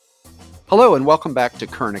Hello and welcome back to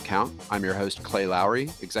Current Account. I'm your host, Clay Lowry,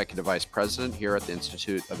 Executive Vice President here at the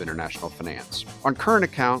Institute of International Finance. On Current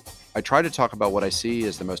Account, I try to talk about what I see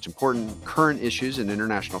as the most important current issues in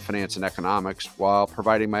international finance and economics while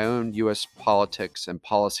providing my own U.S. politics and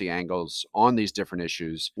policy angles on these different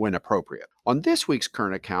issues when appropriate. On this week's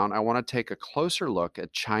Current Account, I want to take a closer look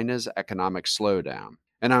at China's economic slowdown.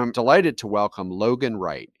 And I'm delighted to welcome Logan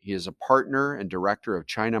Wright. He is a partner and director of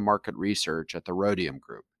China market research at the Rhodium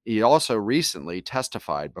Group. He also recently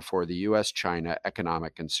testified before the U.S.-China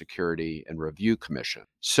Economic and Security and Review Commission.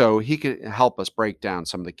 So he can help us break down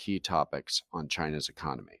some of the key topics on China's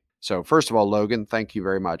economy. So first of all, Logan, thank you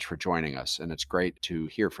very much for joining us, and it's great to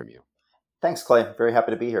hear from you. Thanks, Clay. Very happy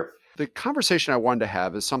to be here. The conversation I wanted to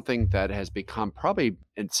have is something that has become probably,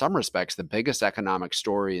 in some respects, the biggest economic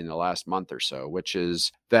story in the last month or so, which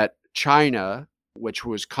is that China, which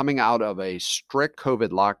was coming out of a strict COVID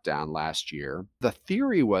lockdown last year, the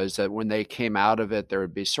theory was that when they came out of it, there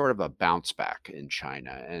would be sort of a bounce back in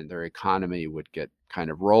China and their economy would get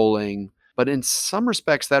kind of rolling. But in some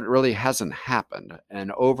respects, that really hasn't happened.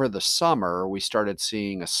 And over the summer, we started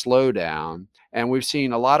seeing a slowdown. And we've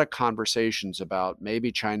seen a lot of conversations about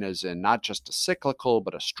maybe China's in not just a cyclical,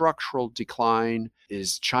 but a structural decline.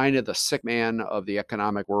 Is China the sick man of the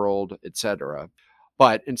economic world, et cetera?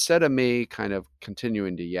 But instead of me kind of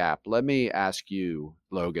continuing to yap, let me ask you,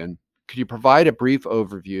 Logan, could you provide a brief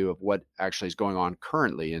overview of what actually is going on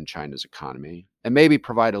currently in China's economy and maybe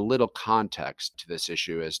provide a little context to this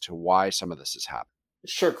issue as to why some of this is happening?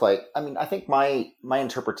 Sure, Clay. I think my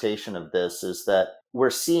interpretation of this is that we're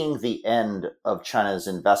seeing the end of China's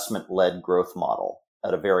investment-led growth model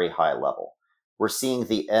at a very high level. We're seeing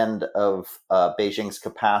the end of Beijing's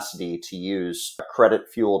capacity to use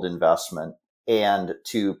credit-fueled investment and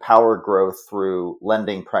to power growth through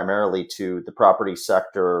lending primarily to the property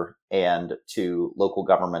sector and to local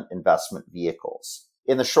government investment vehicles.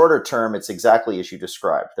 In the shorter term, it's exactly as you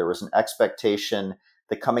described. There was an expectation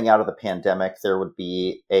that coming out of the pandemic, there would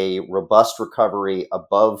be a robust recovery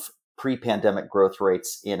above pre-pandemic growth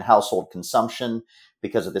rates in household consumption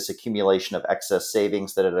because of this accumulation of excess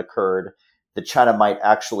savings that had occurred, that China might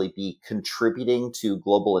actually be contributing to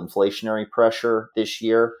global inflationary pressure this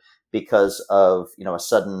year because of, a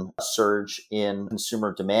sudden surge in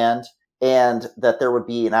consumer demand, and that there would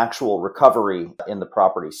be an actual recovery in the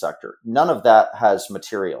property sector. None of that has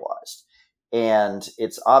materialized. And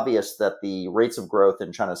it's obvious that the rates of growth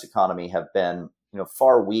in China's economy have been,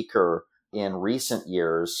 far weaker in recent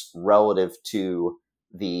years relative to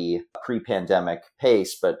the pre-pandemic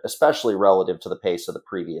pace, but especially relative to the pace of the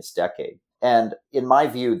previous decade. And in my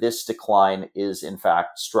view, this decline is in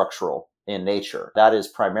fact structural in nature. That is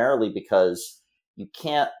primarily because you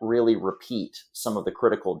can't really repeat some of the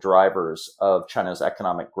critical drivers of China's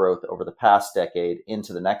economic growth over the past decade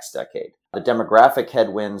into the next decade. The demographic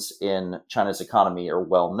headwinds in China's economy are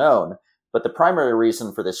well known, but the primary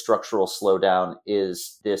reason for this structural slowdown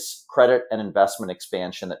is this credit and investment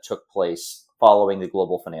expansion that took place following the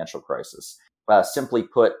global financial crisis. Simply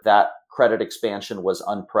put, that credit expansion was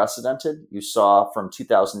unprecedented. You saw from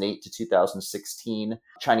 2008 to 2016,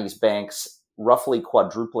 Chinese banks roughly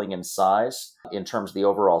quadrupling in size in terms of the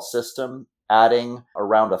overall system, adding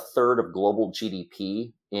around a third of global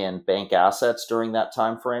GDP in bank assets during that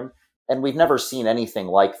time frame. And we've never seen anything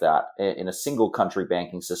like that in a single country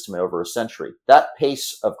banking system in over a century. That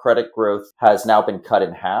pace of credit growth has now been cut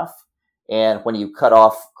in half. And when you cut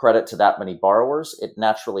off credit to that many borrowers, it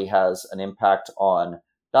naturally has an impact on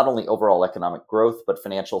not only overall economic growth, but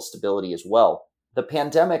financial stability as well. The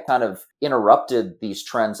pandemic kind of interrupted these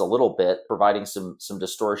trends a little bit, providing some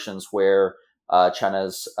distortions where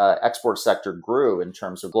China's export sector grew in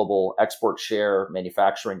terms of global export share.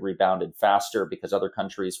 Manufacturing rebounded faster because other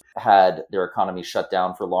countries had their economy shut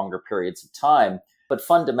down for longer periods of time. But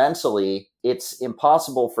fundamentally, it's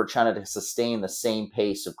impossible for China to sustain the same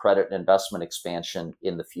pace of credit and investment expansion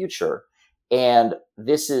in the future. And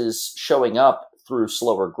this is showing up through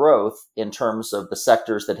slower growth in terms of the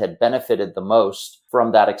sectors that had benefited the most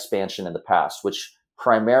from that expansion in the past, which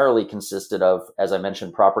primarily consisted of, as I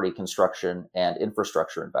mentioned, property construction and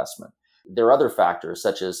infrastructure investment. There are other factors,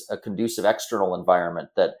 such as a conducive external environment,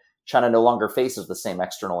 that China no longer faces the same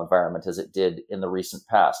external environment as it did in the recent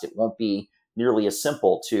past. It won't be nearly as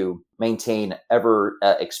simple to maintain ever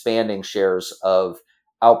expanding shares of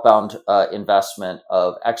outbound investment,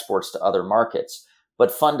 of exports to other markets.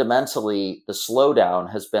 But fundamentally, the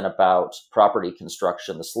slowdown has been about property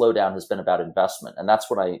construction. The slowdown has been about investment. And that's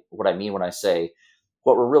what I mean when I say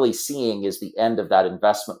what we're really seeing is the end of that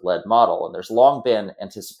investment-led model. And there's long been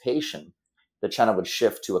anticipation that China would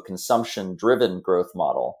shift to a consumption-driven growth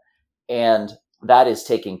model. And that is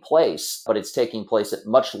taking place, but it's taking place at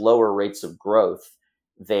much lower rates of growth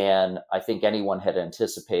than I think anyone had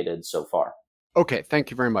anticipated so far. Okay, thank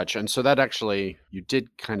you very much. And so that actually, you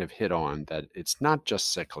did kind of hit on that it's not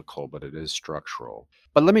just cyclical, but it is structural.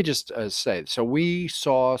 But let me just say, so we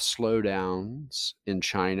saw slowdowns in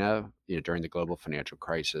China, during the global financial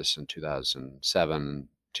crisis in 2007,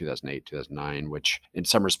 2008, 2009, which in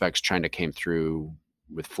some respects China came through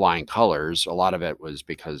with flying colors. A lot of it was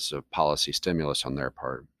because of policy stimulus on their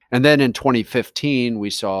part. And then in 2015, we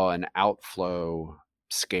saw an outflow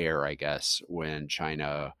scare, I guess, when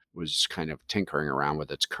China was kind of tinkering around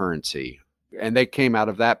with its currency. And they came out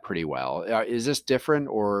of that pretty well. Is this different,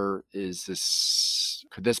 or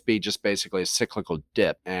could this be just basically a cyclical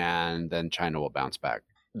dip and then China will bounce back?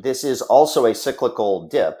 This is also a cyclical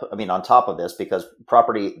dip. I mean, on top of this, because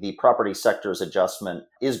the property sector's adjustment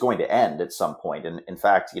is going to end at some point. And in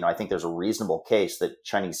fact, I think there's a reasonable case that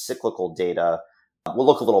Chinese cyclical data will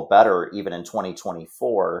look a little better even in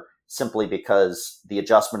 2024, simply because the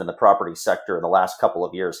adjustment in the property sector in the last couple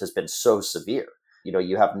of years has been so severe.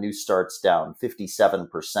 You have new starts down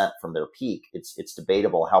 57% from their peak. It's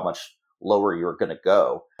debatable how much lower you're going to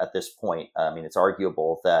go at this point. I mean, it's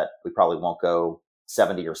arguable that we probably won't go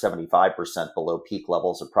 70 or 75% below peak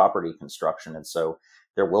levels of property construction. And so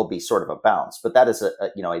there will be sort of a bounce, but that is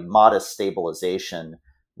a modest stabilization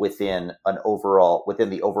within the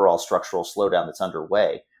overall structural slowdown that's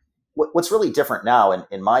underway. What's really different now,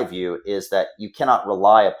 in my view, is that you cannot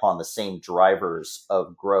rely upon the same drivers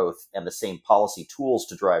of growth and the same policy tools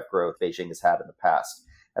to drive growth Beijing has had in the past.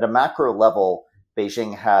 At a macro level,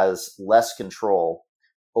 Beijing has less control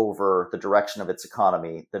over the direction of its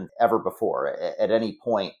economy than ever before at any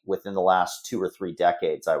point within the last 2 or 3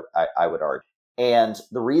 decades, I would argue. And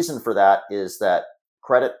the reason for that is that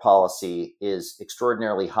credit policy is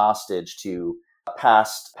extraordinarily hostage to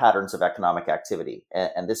past patterns of economic activity.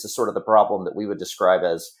 And this is sort of the problem that we would describe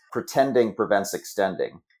as pretending prevents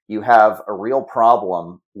extending. You have a real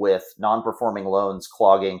problem with non-performing loans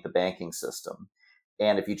clogging the banking system.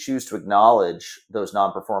 And if you choose to acknowledge those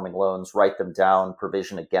non-performing loans, write them down,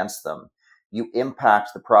 provision against them, you impact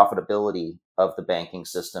the profitability of the banking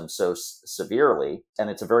system so severely. And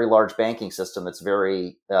it's a very large banking system that's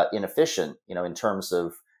very inefficient, in terms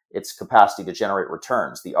of its capacity to generate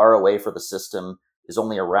returns. The ROA for the system is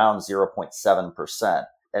only around 0.7%.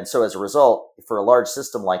 And so as a result, for a large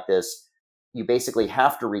system like this, you basically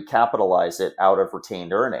have to recapitalize it out of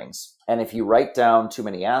retained earnings. And if you write down too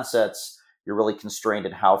many assets, you're really constrained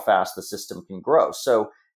in how fast the system can grow. So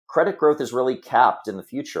credit growth is really capped in the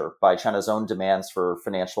future by China's own demands for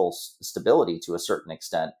financial stability to a certain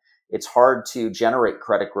extent. It's hard to generate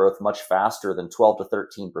credit growth much faster than 12 to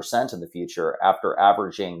 13% in the future after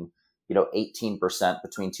averaging, 18%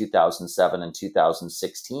 between 2007 and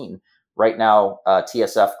 2016. Right now,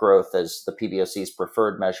 TSF growth, as the PBOC's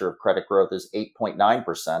preferred measure of credit growth, is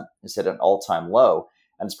 8.9%, is hit an all-time low.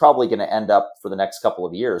 And it's probably going to end up for the next couple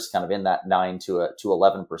of years kind of in that 9 to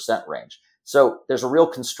 11% range. So there's a real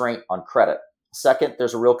constraint on credit. Second,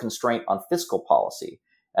 there's a real constraint on fiscal policy.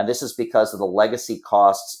 And this is because of the legacy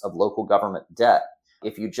costs of local government debt.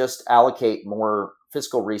 If you just allocate more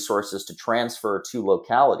fiscal resources to transfer to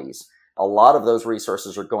localities, a lot of those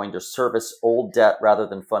resources are going to service old debt rather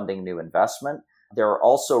than funding new investment. There are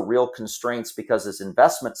also real constraints because as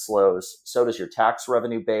investment slows, so does your tax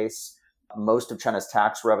revenue base. Most of China's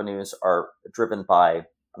tax revenues are driven by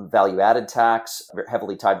value-added tax,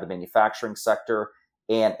 heavily tied to the manufacturing sector,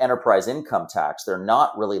 and enterprise income tax. They're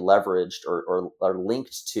not really leveraged or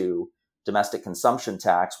linked to domestic consumption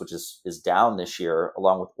tax, which is down this year,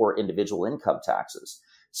 along with or individual income taxes.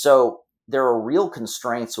 So there are real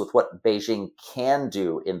constraints with what Beijing can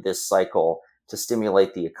do in this cycle to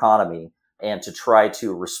stimulate the economy and to try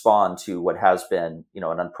to respond to what has been,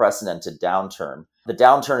 an unprecedented downturn. The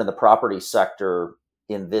downturn in the property sector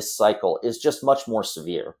in this cycle is just much more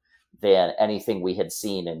severe than anything we had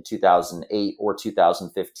seen in 2008 or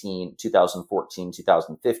 2015, 2014,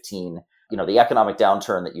 2015. The economic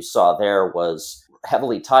downturn that you saw there was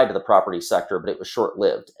heavily tied to the property sector, but it was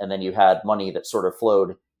short-lived. And then you had money that sort of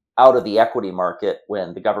flowed out of the equity market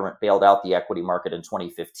when the government bailed out the equity market in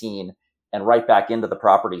 2015 and right back into the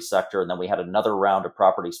property sector. And then we had another round of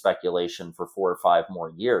property speculation for 4 or 5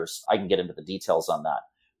 more years. I can get into the details on that.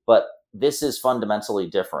 But this is fundamentally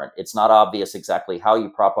different. It's not obvious exactly how you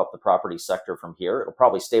prop up the property sector from here. It'll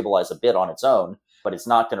probably stabilize a bit on its own, but it's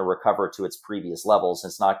not going to recover to its previous levels.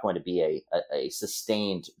 It's not going to be a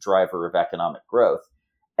sustained driver of economic growth.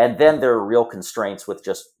 And then there are real constraints with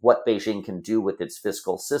just what Beijing can do with its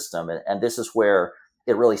fiscal system. And this is where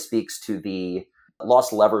it really speaks to the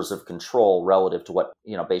lost levers of control relative to what,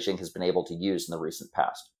 Beijing has been able to use in the recent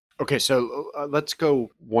past. Okay, so let's go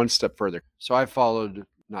one step further. So I followed,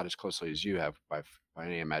 not as closely as you have by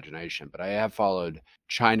any imagination, but I have followed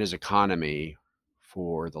China's economy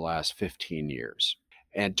for the last 15 years.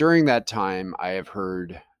 And during that time, I have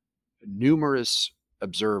heard numerous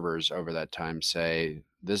observers over that time say,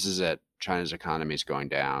 this is it. China's economy is going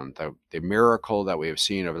down. The miracle that we have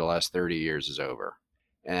seen over the last 30 years is over.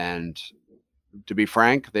 And to be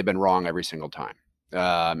frank, they've been wrong every single time.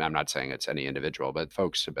 I'm not saying it's any individual, but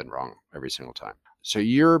folks have been wrong every single time. So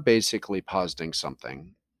you're basically positing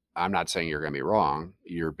something. I'm not saying you're going to be wrong.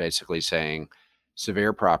 You're basically saying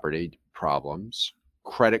severe property problems,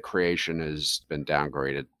 credit creation has been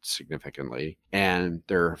downgraded significantly, and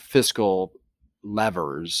their fiscal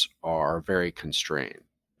levers are very constrained.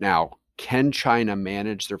 Now, can China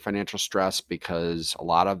manage their financial stress because a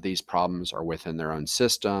lot of these problems are within their own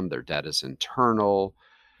system? Their debt is internal.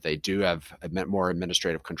 They do have more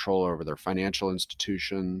administrative control over their financial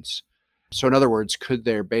institutions. So in other words, could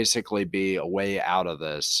there basically be a way out of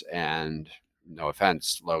this? And no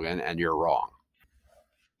offense, Logan, and you're wrong.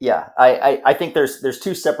 Yeah, I think there's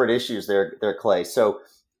two separate issues there, Clay. So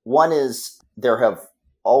one is there have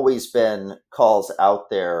always been calls out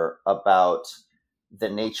there about the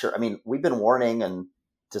nature. I mean, we've been warning and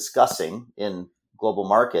discussing in global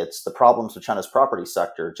markets the problems with China's property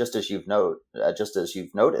sector, just as you've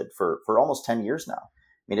noted for almost 10 years now.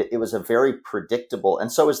 I mean, it was a very predictable,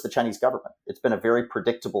 and so is the Chinese government. It's been a very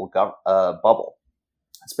predictable bubble.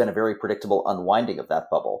 It's been a very predictable unwinding of that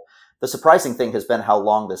bubble. The surprising thing has been how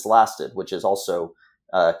long this lasted, which is also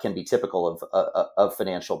can be typical of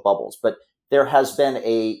financial bubbles. But there has been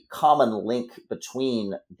a common link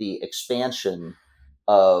between the expansion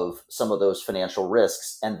of some of those financial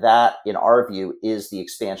risks, and that, in our view, is the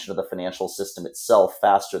expansion of the financial system itself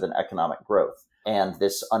faster than economic growth and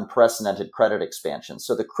this unprecedented credit expansion.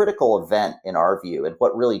 So the critical event, in our view, and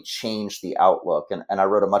what really changed the outlook, and I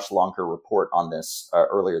wrote a much longer report on this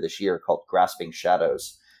earlier this year called Grasping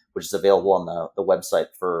Shadows, which is available on the website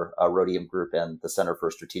for Rhodium Group and the Center for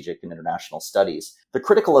Strategic and International Studies. The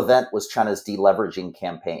critical event was China's deleveraging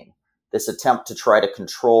campaign, this attempt to try to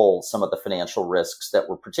control some of the financial risks that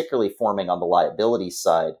were particularly forming on the liability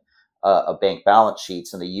side of bank balance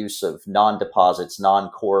sheets and the use of non-deposits,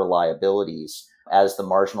 non-core liabilities as the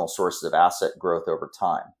marginal sources of asset growth over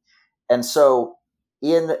time. And so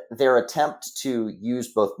in their attempt to use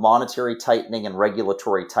both monetary tightening and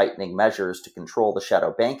regulatory tightening measures to control the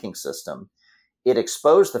shadow banking system, it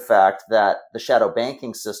exposed the fact that the shadow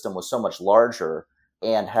banking system was so much larger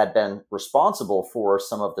and had been responsible for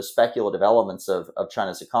some of the speculative elements of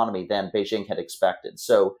China's economy than Beijing had expected.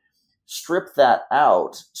 So strip that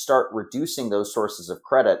out, start reducing those sources of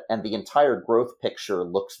credit, and the entire growth picture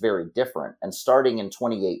looks very different. And starting in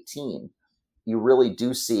 2018, you really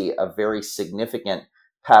do see a very significant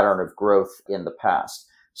pattern of growth in the past.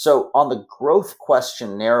 So on the growth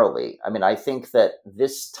question narrowly, I mean, I think that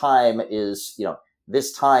this time is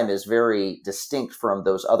very distinct from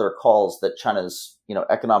those other calls that China's,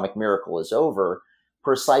 economic miracle is over,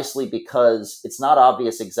 precisely because it's not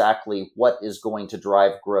obvious exactly what is going to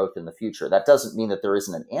drive growth in the future. That doesn't mean that there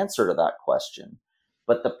isn't an answer to that question,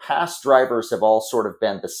 but the past drivers have all sort of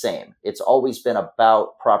been the same. It's always been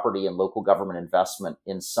about property and local government investment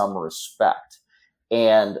in some respect.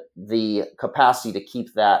 And the capacity to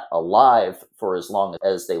keep that alive for as long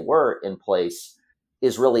as they were in place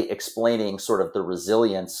is really explaining sort of the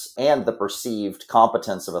resilience and the perceived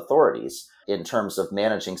competence of authorities in terms of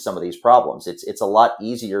managing some of these problems. It's a lot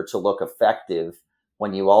easier to look effective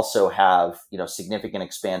when you also have, significant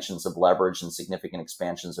expansions of leverage and significant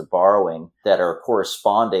expansions of borrowing that are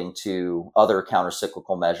corresponding to other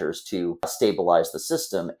countercyclical measures to stabilize the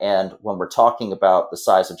system. And when we're talking about the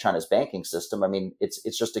size of China's banking system, I mean,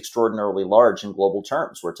 it's just extraordinarily large in global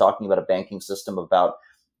terms. We're talking about a banking system of about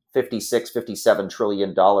 $57 trillion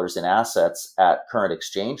in assets at current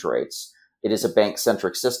exchange rates. It is a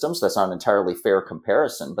bank-centric system, so that's not an entirely fair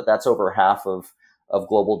comparison, but that's over half of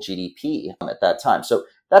global GDP at that time. So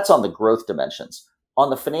that's on the growth dimensions. On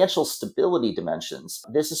the financial stability dimensions,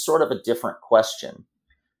 this is sort of a different question.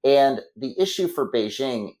 And the issue for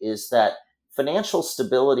Beijing is that financial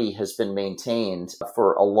stability has been maintained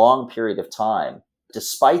for a long period of time,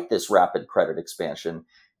 despite this rapid credit expansion,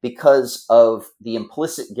 because of the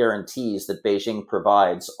implicit guarantees that Beijing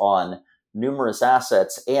provides on numerous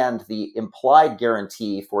assets and the implied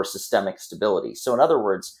guarantee for systemic stability. So in other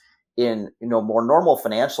words, in more normal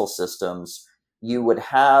financial systems, you would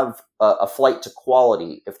have a flight to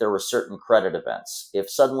quality if there were certain credit events. If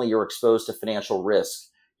suddenly you're exposed to financial risk,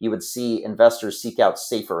 you would see investors seek out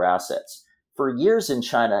safer assets. For years in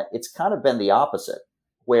China, it's kind of been the opposite,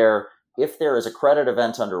 where if there is a credit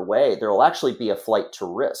event underway, there will actually be a flight to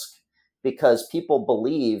risk because people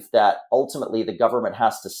believe that ultimately the government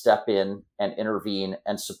has to step in and intervene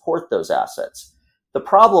and support those assets. The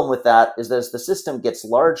problem with that is that as the system gets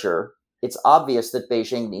larger, it's obvious that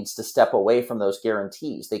Beijing needs to step away from those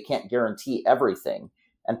guarantees. They can't guarantee everything.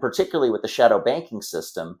 And particularly with the shadow banking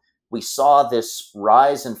system, we saw this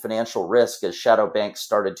rise in financial risk as shadow banks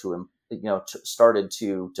started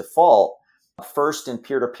to default, first in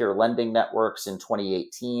peer-to-peer lending networks in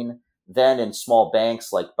 2018, then in small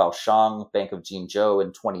banks like Baoshang, Bank of Jinzhou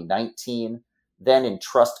in 2019, then in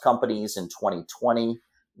trust companies in 2020,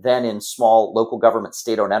 then in small local government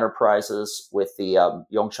state-owned enterprises with the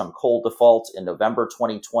Yongcheng coal default in November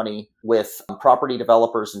 2020, with property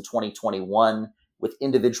developers in 2021, with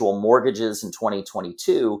individual mortgages in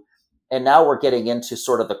 2022. And now we're getting into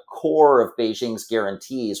sort of the core of Beijing's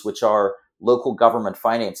guarantees, which are local government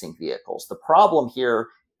financing vehicles. The problem here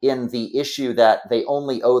in the issue that they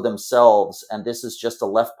only owe themselves, and this is just a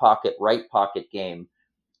left pocket, right pocket game,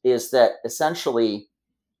 is that essentially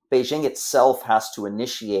Beijing itself has to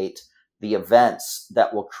initiate the events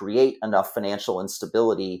that will create enough financial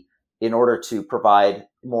instability in order to provide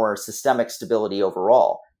more systemic stability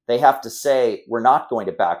overall. They have to say, we're not going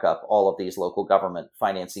to back up all of these local government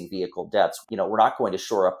financing vehicle debts. We're not going to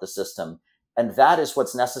shore up the system. And that is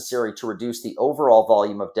what's necessary to reduce the overall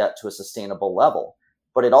volume of debt to a sustainable level.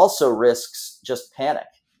 But it also risks just panic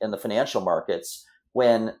in the financial markets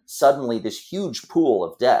when suddenly this huge pool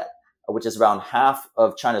of debt, which is around half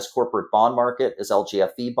of China's corporate bond market, is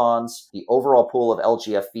LGFV bonds. The overall pool of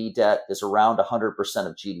LGFV debt is around 100%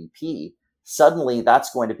 of GDP. Suddenly,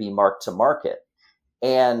 that's going to be mark to market.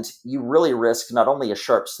 And you really risk not only a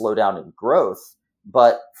sharp slowdown in growth,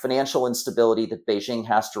 but financial instability that Beijing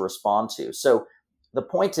has to respond to. So the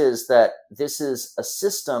point is that this is a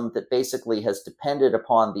system that basically has depended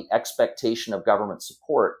upon the expectation of government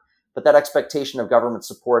support, but that expectation of government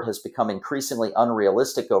support has become increasingly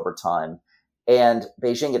unrealistic over time. And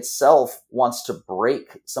Beijing itself wants to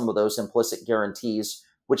break some of those implicit guarantees,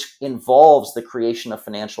 which involves the creation of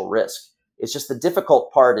financial risk. It's just the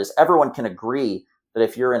difficult part is everyone can agree that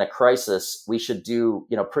if you're in a crisis, we should do,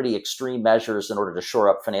 pretty extreme measures in order to shore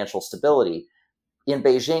up financial stability. In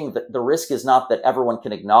Beijing, the risk is not that everyone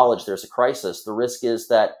can acknowledge there's a crisis. The risk is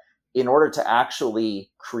that in order to actually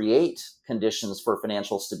create conditions for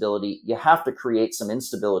financial stability, you have to create some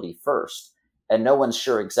instability first. And no one's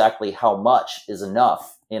sure exactly how much is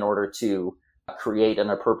enough in order to create an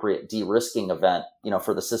appropriate de-risking event,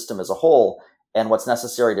 for the system as a whole, and what's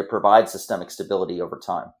necessary to provide systemic stability over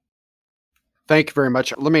time. Thank you very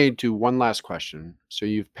much. Let me do one last question. So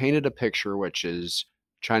you've painted a picture, which is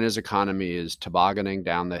China's economy is tobogganing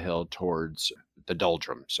down the hill towards the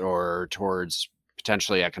doldrums or towards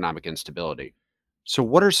potentially economic instability. So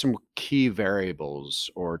what are some key variables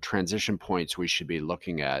or transition points we should be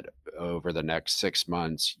looking at over the next 6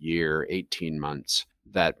 months, year, 18 months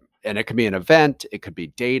and it could be an event, it could be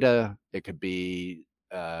data, it could be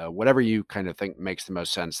whatever you kind of think makes the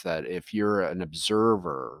most sense, that if you're an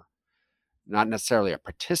observer, not necessarily a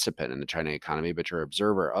participant in the China economy, but you're an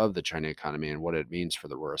observer of the China economy and what it means for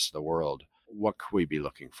the rest of the world, what could we be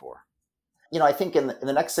looking for? I think in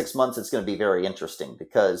the next 6 months, it's going to be very interesting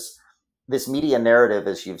because this media narrative,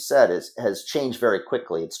 as you've said, has changed very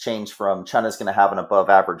quickly. It's changed from China's going to have an above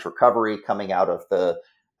average recovery coming out of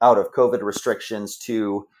COVID restrictions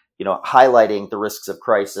to, highlighting the risks of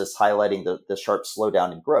crisis, highlighting the sharp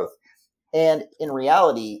slowdown in growth. And in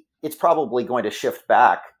reality, it's probably going to shift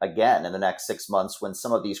back again in the next 6 months when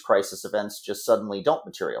some of these crisis events just suddenly don't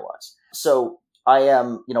materialize. So I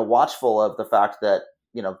am, watchful of the fact that,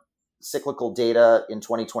 cyclical data in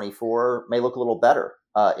 2024 may look a little better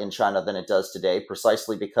in China than it does today,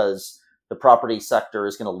 precisely because the property sector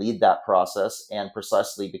is going to lead that process and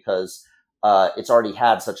precisely because it's already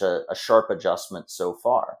had such a sharp adjustment so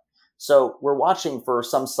far. So we're watching for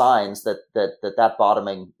some signs that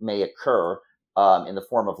bottoming may occur in the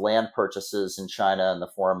form of land purchases in China, in the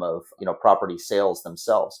form of, property sales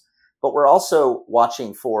themselves. But we're also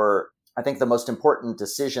watching for, I think the most important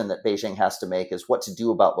decision that Beijing has to make is what to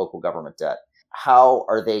do about local government debt. How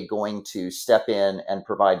are they going to step in and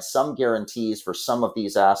provide some guarantees for some of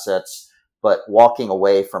these assets, but walking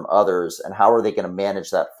away from others? And how are they going to manage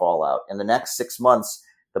that fallout? In the next 6 months,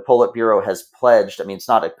 the Politburo has pledged, it's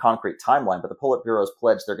not a concrete timeline, but the Politburo has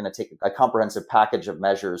pledged they're going to take a comprehensive package of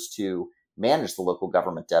measures to manage the local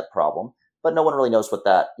government debt problem. But no one really knows what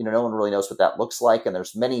that looks like. And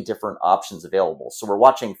there's many different options available. So we're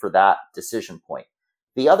watching for that decision point.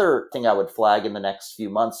 The other thing I would flag in the next few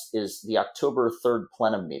months is the October 3rd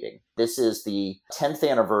plenum meeting. This is the 10th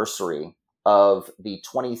anniversary of the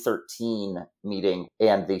 2013 meeting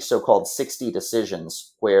and the so-called 60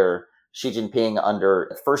 decisions, where Xi Jinping, under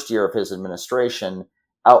the first year of his administration,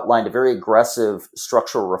 outlined a very aggressive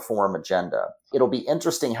structural reform agenda. It'll be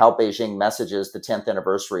interesting how Beijing messages the 10th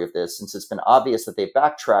anniversary of this, since it's been obvious that they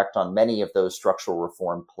backtracked on many of those structural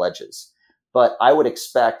reform pledges. But I would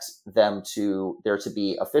expect there to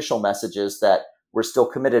be official messages that we're still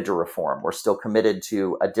committed to reform. We're still committed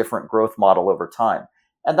to a different growth model over time.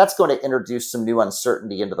 And that's going to introduce some new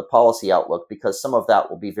uncertainty into the policy outlook, because some of that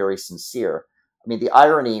will be very sincere. I mean, the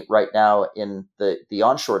irony right now in the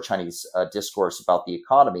onshore Chinese discourse about the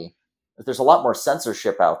economy is there's a lot more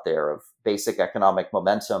censorship out there of basic economic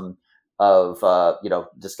momentum, of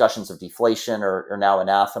discussions of deflation are now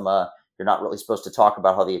anathema. You're not really supposed to talk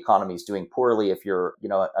about how the economy is doing poorly if you're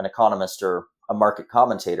an economist or a market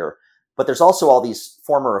commentator. But there's also all these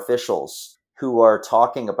former officials who are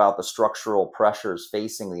talking about the structural pressures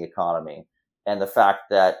facing the economy and the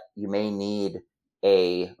fact that you may need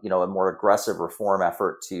a more aggressive reform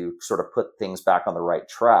effort to sort of put things back on the right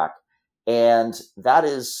track. And that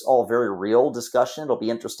is all very real discussion. It'll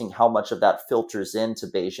be interesting how much of that filters into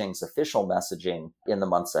Beijing's official messaging in the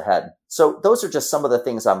months ahead. So those are just some of the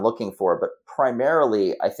things I'm looking for. But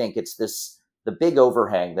primarily, I think it's the big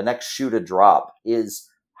overhang, the next shoe to drop is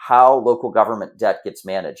how local government debt gets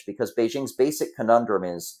managed. Because Beijing's basic conundrum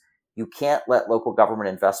is you can't let local government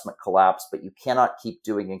investment collapse, but you cannot keep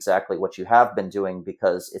doing exactly what you have been doing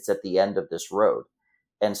because it's at the end of this road.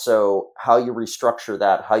 And so how you restructure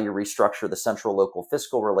that, how you restructure the central-local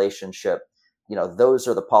fiscal relationship, those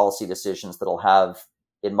are the policy decisions that'll have,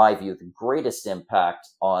 in my view, the greatest impact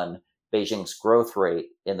on Beijing's growth rate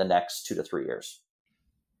in the next 2 to 3 years.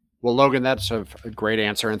 Well, Logan, that's a great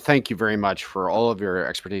answer. And thank you very much for all of your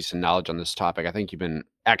expertise and knowledge on this topic. I think you've been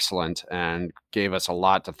excellent and gave us a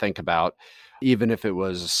lot to think about, even if it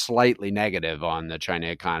was slightly negative on the China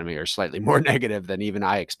economy, or slightly more negative than even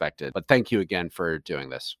I expected. But thank you again for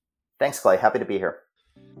doing this. Thanks, Clay. Happy to be here.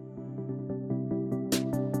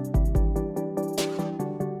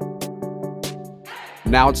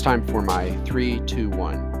 Now it's time for my 3, 2,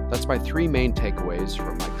 1. That's my 3 main takeaways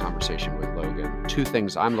from my conversation with Logan. 2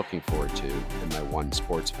 things I'm looking forward to, and my 1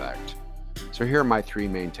 sports fact. So here are my 3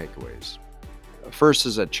 main takeaways. First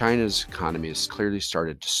is that China's economy has clearly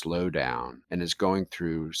started to slow down and is going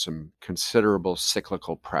through some considerable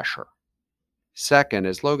cyclical pressure. Second,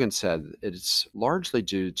 as Logan said, it's largely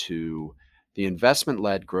due to the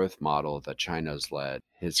investment-led growth model that China's led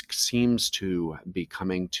seems to be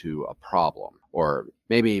coming to a problem, or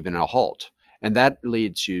maybe even a halt. And that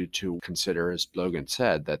leads you to consider, as Logan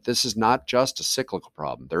said, that this is not just a cyclical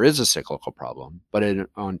problem. There is a cyclical problem, but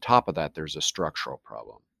on top of that, there's a structural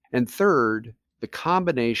problem. And third, the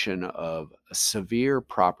combination of a severe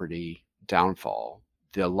property downfall,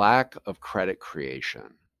 the lack of credit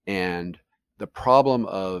creation, and the problem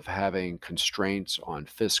of having constraints on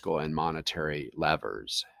fiscal and monetary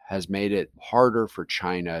levers has made it harder for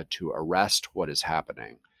China to arrest what is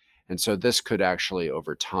happening. And so this could actually,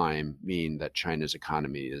 over time, mean that China's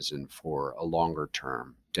economy is in for a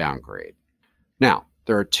longer-term downgrade. Now,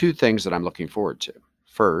 there are 2 things that I'm looking forward to.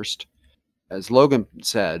 First, as Logan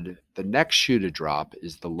said, the next shoe to drop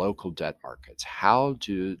is the local debt markets. How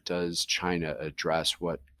does China address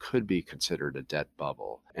what could be considered a debt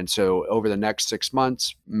bubble? And so over the next 6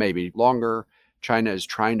 months, maybe longer, China is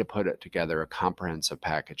trying to put together a comprehensive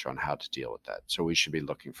package on how to deal with that. So we should be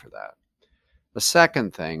looking for that. The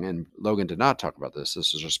second thing, and Logan did not talk about this is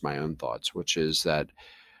just my own thoughts, which is that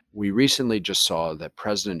we recently just saw that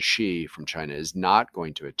President Xi from China is not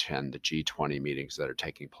going to attend the G20 meetings that are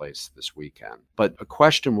taking place this weekend. But a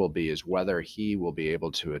question will be is whether he will be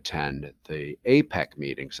able to attend the APEC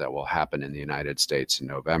meetings that will happen in the United States in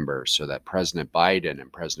November, so that President Biden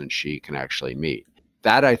and President Xi can actually meet.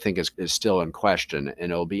 That, I think, is still in question.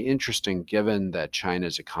 And it'll be interesting, given that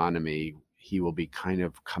China's economy, he will be kind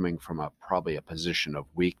of coming from probably a position of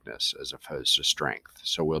weakness as opposed to strength.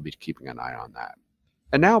 So we'll be keeping an eye on that.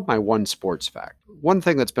 And now my 1 sports fact. One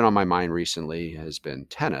thing that's been on my mind recently has been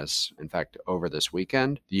tennis. In fact, over this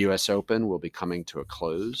weekend, the US Open will be coming to a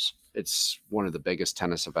close. It's one of the biggest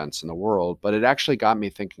tennis events in the world, but it actually got me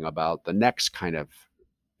thinking about the next kind of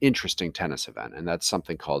interesting tennis event, and that's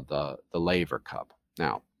something called the Laver Cup.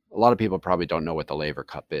 Now, a lot of people probably don't know what the Laver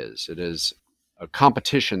Cup is. It is a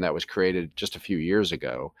competition that was created just a few years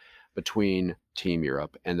ago between Team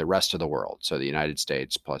Europe and the rest of the world. So the United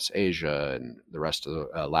States plus Asia and the rest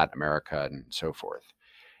of Latin America and so forth.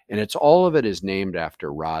 And all of it is named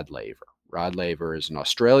after Rod Laver. Rod Laver is an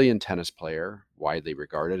Australian tennis player, widely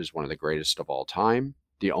regarded as one of the greatest of all time,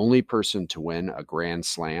 the only person to win a Grand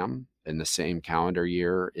Slam in the same calendar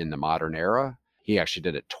year in the modern era. He actually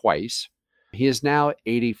did it twice. He is now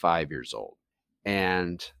 85 years old.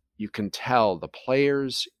 And you can tell the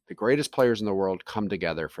greatest players in the world come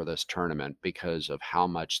together for this tournament because of how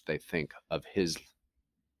much they think of his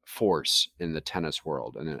force in the tennis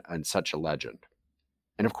world and such a legend.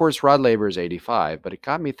 And of course, Rod Laver is 85, but it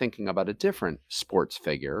got me thinking about a different sports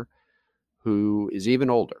figure who is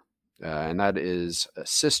even older, and that is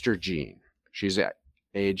Sister Jean. She's at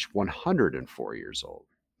age 104 years old.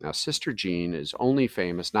 Now, Sister Jean is only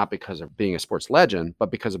famous not because of being a sports legend,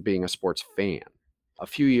 but because of being a sports fan. A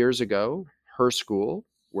few years ago, her school,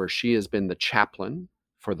 where she has been the chaplain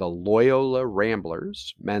for the Loyola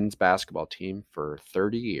Ramblers men's basketball team for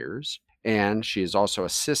 30 years, and she is also a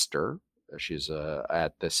sister. She's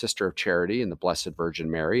at the Sister of Charity in the Blessed Virgin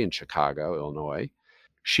Mary in Chicago, Illinois.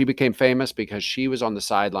 She became famous because she was on the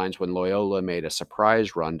sidelines when Loyola made a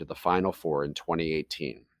surprise run to the Final Four in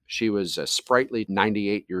 2018. She was a sprightly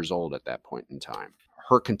 98 years old at that point in time.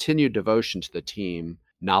 Her continued devotion to the team,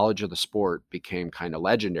 knowledge of the sport became kind of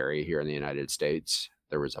legendary here in the United States.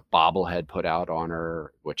 There was a bobblehead put out on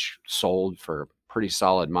her, which sold for pretty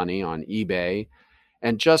solid money on eBay.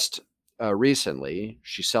 And just recently,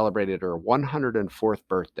 she celebrated her 104th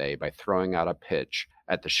birthday by throwing out a pitch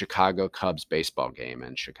at the Chicago Cubs baseball game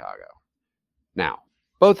in Chicago. Now,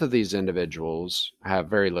 both of these individuals have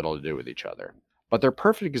very little to do with each other, but they're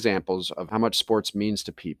perfect examples of how much sports means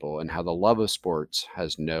to people and how the love of sports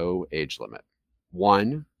has no age limit.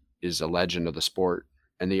 One is a legend of the sport,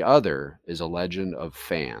 and the other is a legend of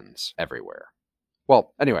fans everywhere.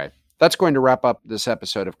 Well, anyway, that's going to wrap up this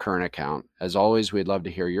episode of Current Account. As always, we'd love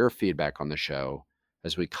to hear your feedback on the show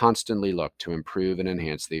as we constantly look to improve and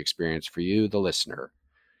enhance the experience for you, the listener.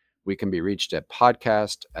 We can be reached at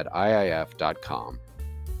podcast@iif.com.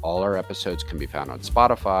 All our episodes can be found on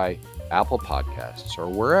Spotify, Apple Podcasts, or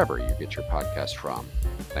wherever you get your podcasts from.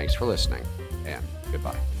 Thanks for listening, and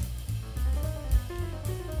goodbye.